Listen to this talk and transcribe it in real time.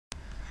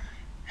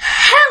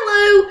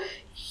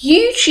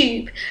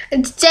YouTube,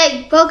 and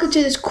today, welcome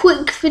to this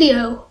quick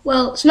video.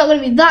 Well, it's not going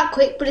to be that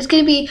quick, but it's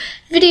going to be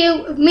a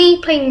video of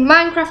me playing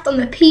Minecraft on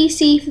the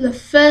PC for the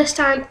first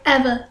time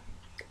ever.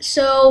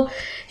 So,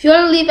 if you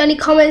want to leave any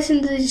comments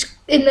in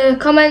the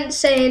comments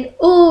saying,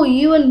 "Oh,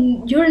 you're a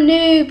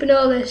noob" and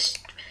all this,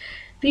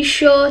 be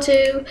sure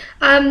to.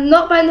 I'm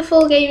not buying the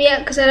full game yet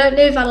because I don't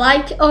know if I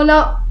like it or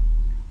not.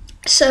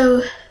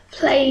 So,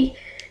 play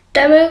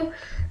demo.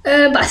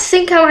 But I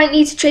think I might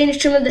need to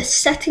change some of the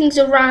settings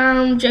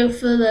around,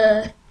 for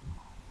the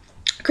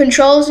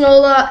controls and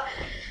all that.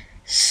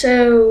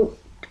 So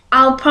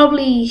I'll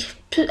probably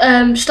stop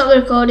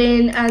the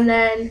recording and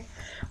then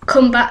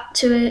come back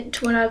to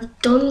it when I've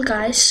done,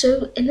 guys.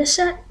 So in a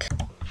sec.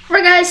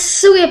 Right, guys.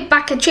 So we're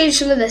back. I changed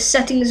some of the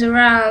settings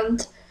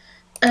around.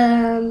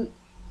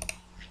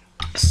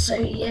 So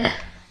yeah.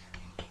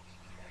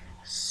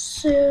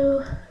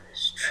 So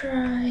let's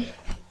try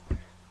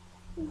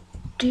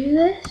do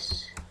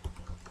this.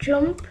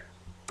 Jump.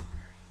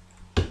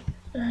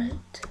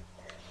 Right.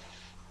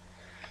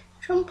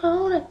 Jump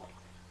on it.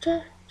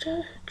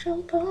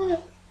 Jump on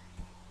it.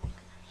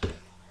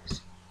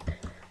 It's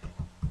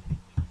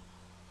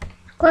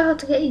quite hard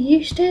to get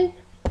used to,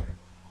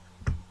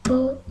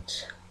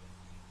 but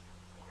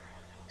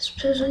I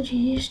suppose once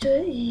you're used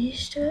to it, you're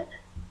used to it.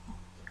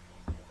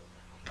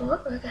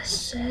 But like I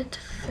said,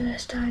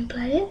 first time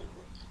playing.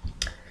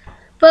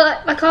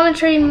 But my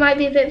commentary might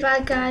be a bit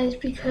bad, guys,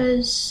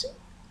 because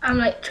I'm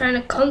like trying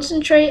to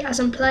concentrate as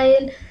I'm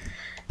playing,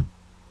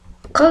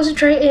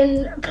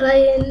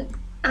 playing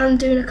and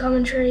doing a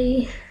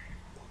commentary.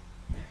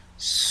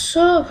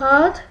 So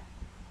hard,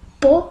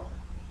 but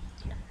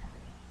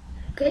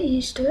get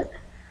used to it.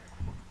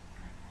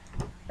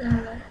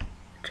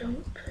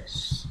 Jump,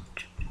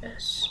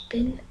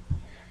 spin,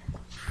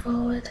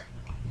 forward,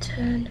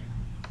 turn,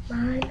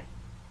 mine.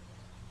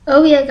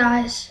 Oh yeah,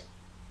 guys.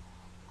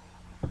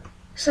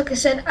 So like I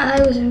said,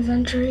 I was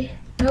inventory.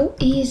 No,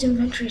 E is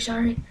inventory,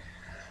 sorry.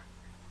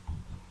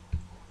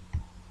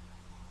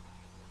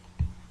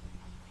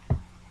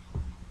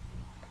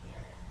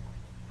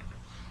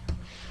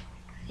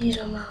 Use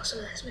my mouse for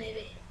this,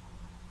 maybe.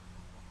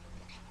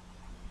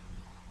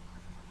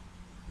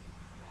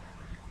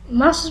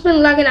 Mouse has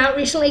been lagging out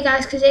recently,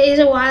 guys, because it is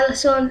a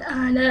wireless one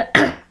and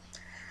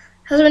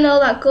hasn't been all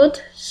that good.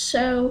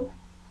 So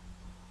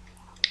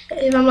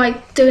if I'm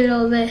like doing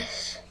all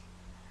this,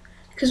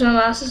 because my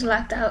mouse is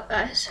lagged out,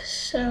 guys.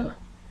 So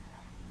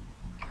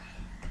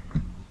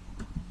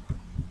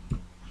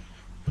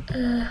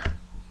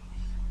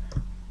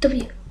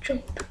W,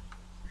 jump,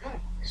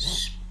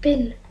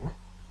 spin.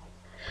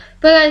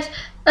 But guys,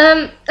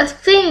 I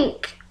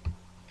think,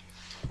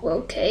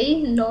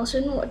 okay,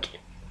 Norton, what,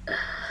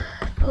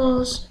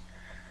 pause.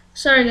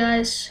 Sorry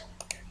guys,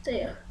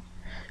 there.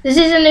 This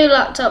is a new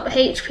laptop,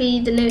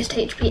 HP, the newest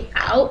HP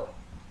out,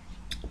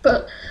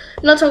 but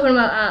I'm not talking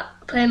about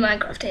that, playing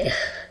Minecraft here.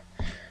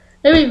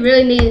 Nobody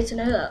really needed to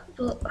know that,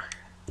 but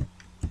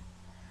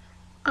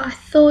I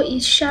thought you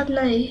should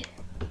know.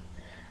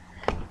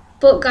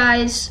 But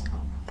guys,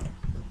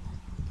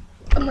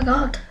 oh my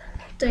god,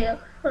 there you go,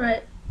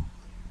 alright.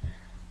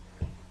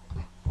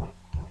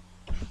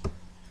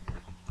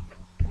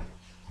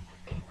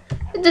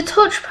 The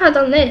touchpad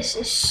on this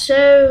is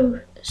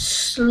so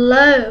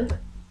slow.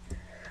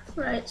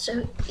 Right,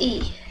 so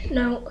E,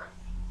 no,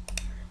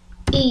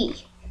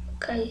 E,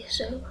 okay,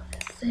 so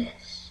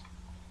this.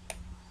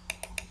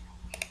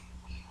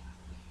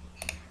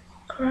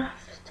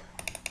 Craft.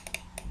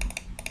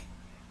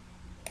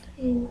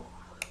 Ooh.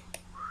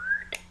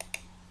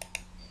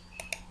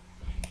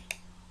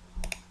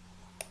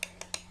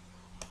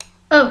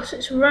 Oh, so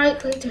it's right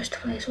click just to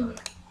place one.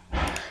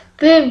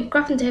 Boom,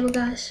 crafting table,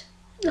 guys.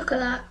 Look at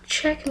that.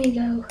 Check me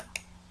go.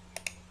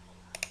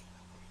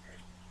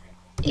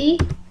 E.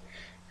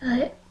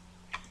 Right.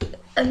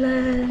 And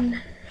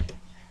then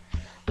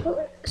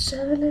what,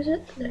 7 is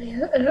it? There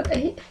you go.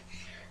 8.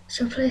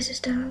 So place this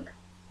down.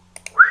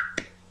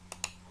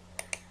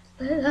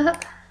 Like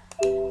that.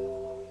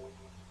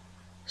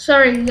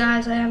 Sorry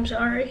guys, I am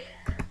sorry.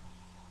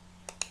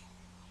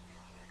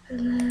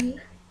 And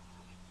then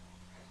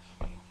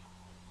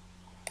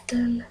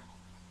done.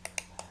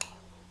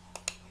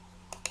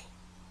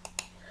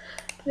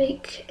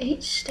 Make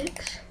 8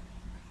 sticks.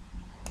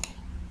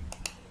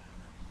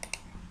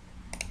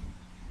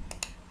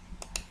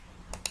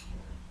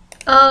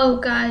 Oh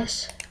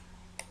guys,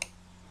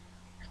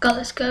 got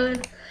this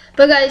going.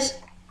 But guys,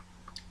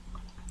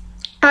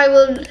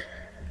 I'll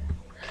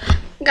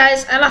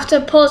have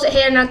to pause it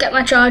here and I'll get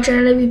my charger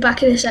and I'll be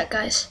back in a sec,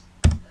 guys.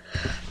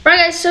 Right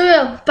guys, so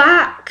we're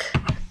back.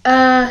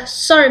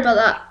 Sorry about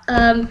that.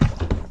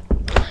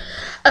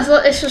 I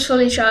thought this was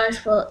fully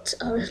charged, but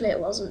obviously it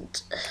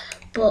wasn't.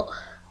 But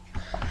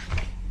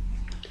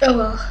oh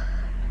well.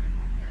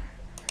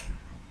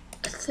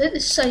 I think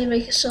this is how you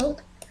make a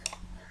sword.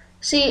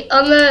 See,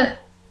 on the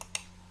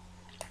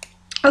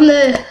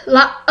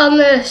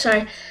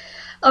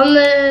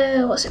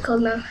what's it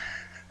called now?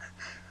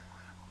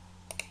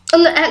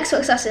 On the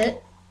Xbox, that's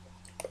it.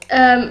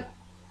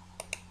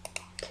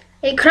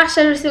 It crafts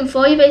everything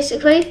for you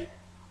basically.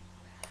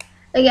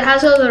 Like it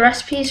has all the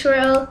recipes for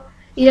it all.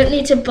 You don't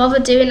need to bother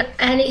doing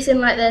anything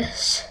like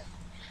this.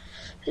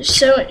 It's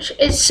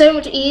so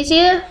much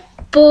easier,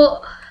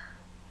 but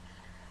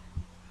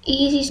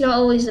easy's not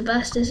always the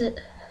best, is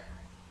it?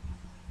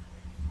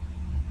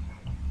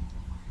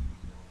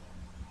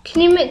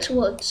 Can you mix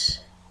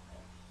woods?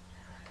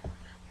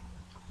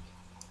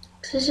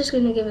 Because this is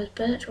going to give us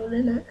birch wood,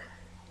 isn't it?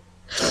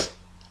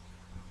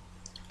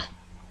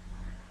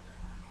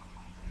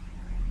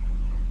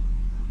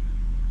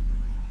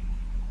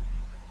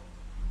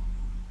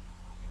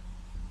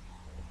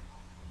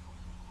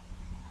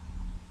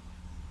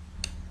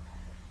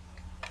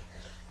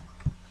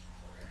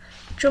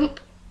 Jump.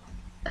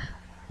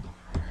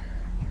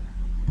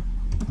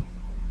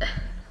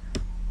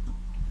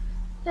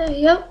 There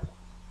we go.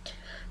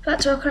 Back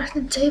to our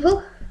crafting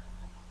table.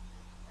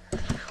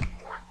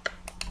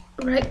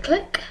 Right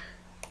click.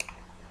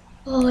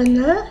 All in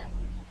there.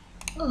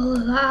 All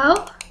of that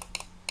out.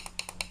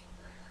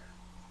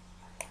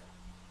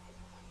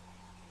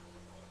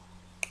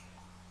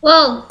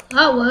 Well,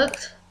 that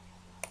worked.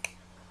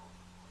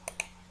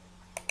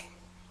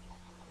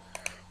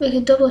 Make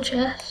a double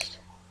chest.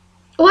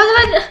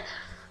 Why did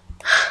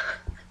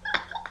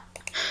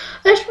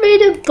I just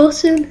made a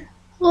button.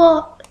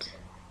 What?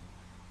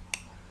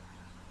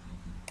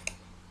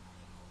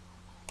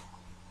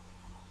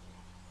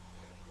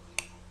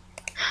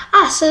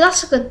 Ah, so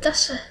that's good.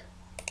 That's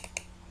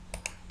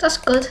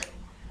good.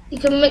 You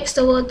can mix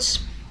the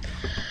woods.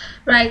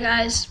 Right,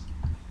 guys.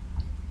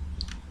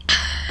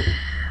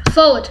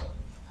 Forward.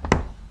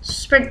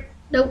 Sprint.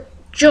 No,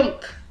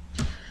 jump.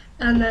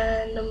 And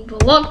then number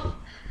 1.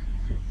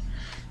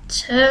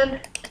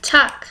 Turn.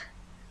 Attack.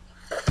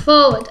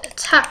 Forward.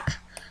 Attack.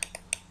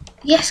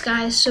 Yes,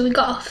 guys. So we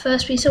got our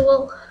first piece of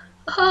wool.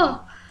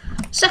 Oh,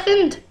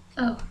 second.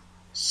 Oh,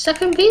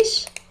 second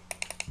piece.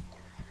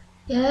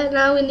 Yeah,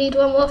 now we need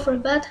 1 more for a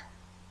bed.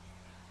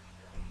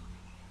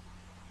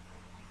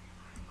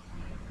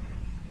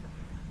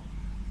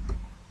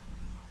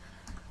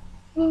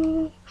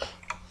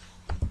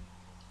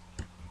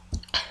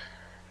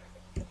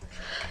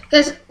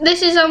 Because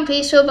this is on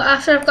peaceful, but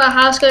after I've got a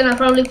house going, I'll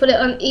probably put it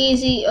on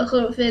easy or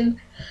something.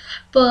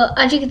 But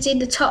as you can see in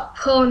the top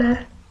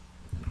corner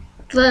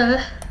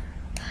there,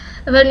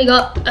 I've only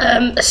got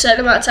a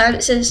certain amount of time.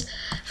 It says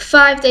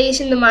 5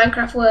 days in the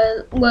Minecraft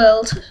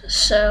world,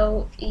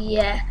 so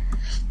yeah.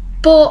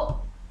 But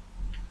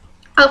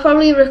I'll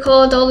probably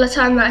record all the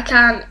time that I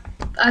can,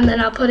 and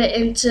then I'll put it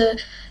into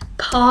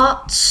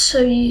parts so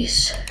you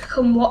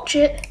can watch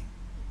it.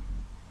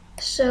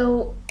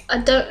 So I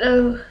don't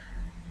know,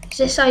 is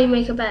this how you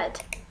make a bed?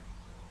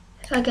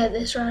 If I get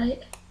this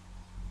right.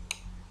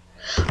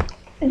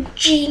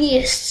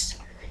 Genius.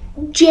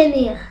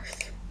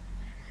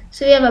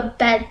 So we have a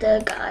bed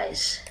there,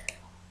 guys.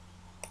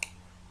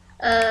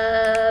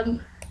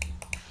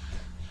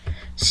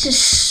 This is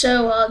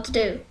so hard to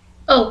do.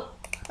 Oh,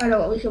 I know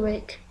what we can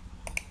make.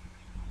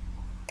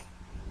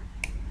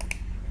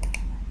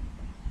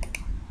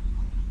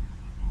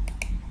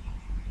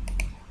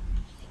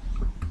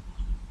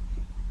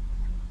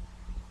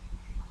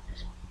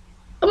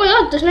 Oh my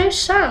god, there's no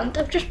sound.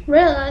 I've just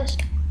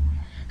realised.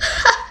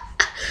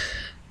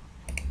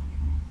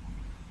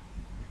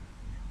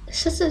 It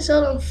says it's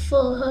all on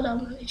full. Hold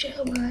on, let me check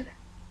on mine.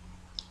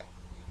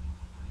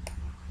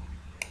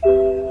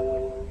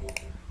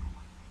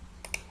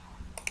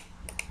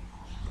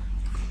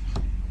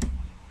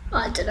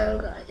 I don't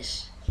know,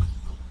 guys.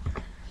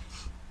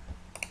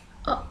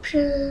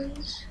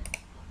 Options.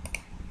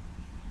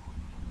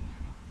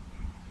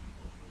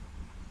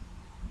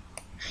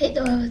 Hate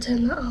that I ever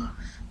turn that off.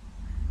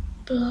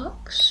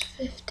 Blocks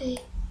 50.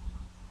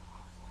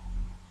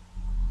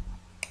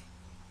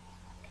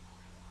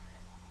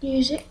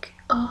 Music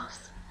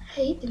off.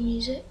 Hate the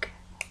music.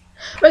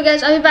 Right,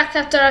 guys, I'll be back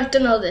after I've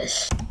done all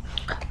this.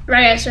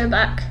 Right, guys, so we're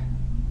back.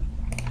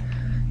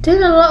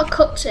 Doing a lot of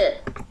cuts here,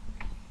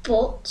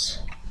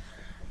 but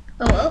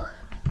oh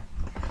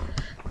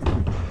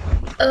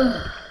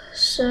well.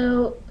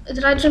 So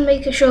did I just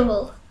make a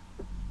shovel?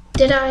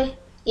 Did I?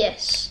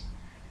 Yes.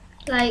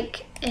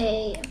 Like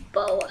a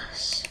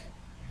boss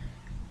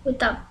with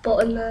that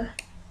button there.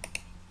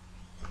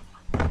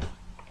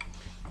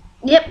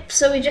 Yep,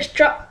 so I just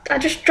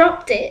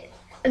dropped it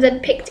and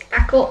then picked it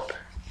back up.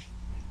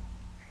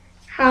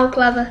 How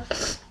clever.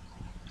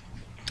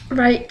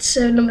 Right,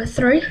 so number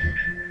 3.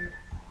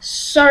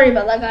 Sorry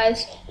about that,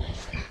 guys.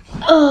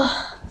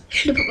 Oh,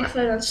 should have put my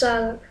phone on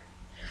silent.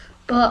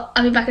 But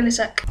I'll be back in a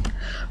sec.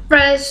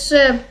 Right,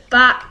 so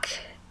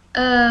back.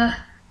 I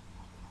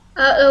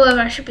don't know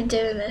whether I should be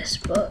doing this,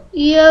 but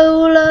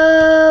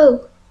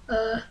YOLO!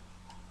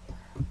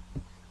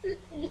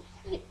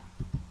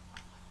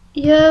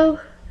 Yo.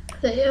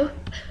 There you go.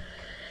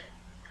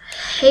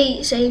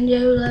 Hate saying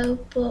YOLO,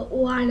 but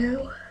why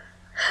no?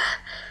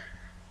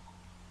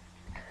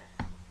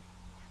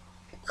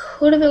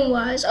 Could have been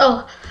wise.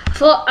 Oh,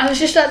 I was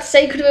just about to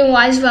say could have been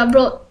wise if I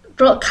brought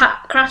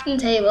crafting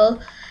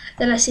table.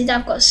 Then I see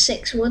that I've got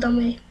 6 wood on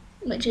me,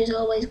 which is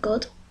always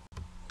good.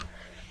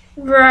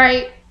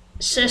 Right.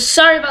 So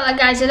sorry about that,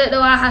 guys. I don't know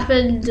what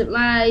happened.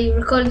 My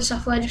recording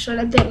software just went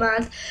a bit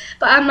mad.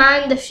 But I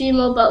mined a few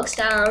more blocks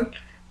down,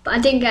 but I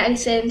didn't get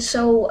anything.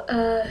 So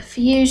for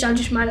you, I'll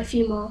just mine a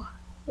few more.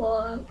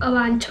 Well, I'll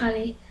mine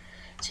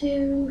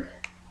 22.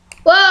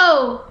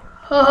 Whoa!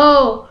 Ho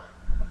ho!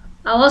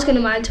 I was going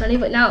to mine 20,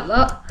 but now I'm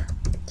not.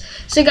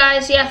 So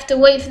guys, you have to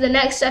wait for the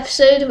next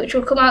episode, which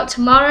will come out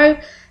tomorrow,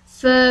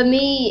 for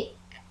me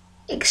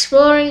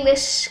exploring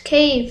this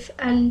cave.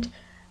 And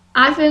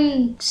I've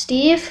been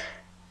Steve,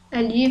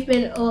 and you've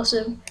been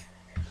awesome.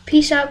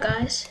 Peace out,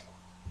 guys.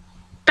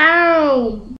 Boom!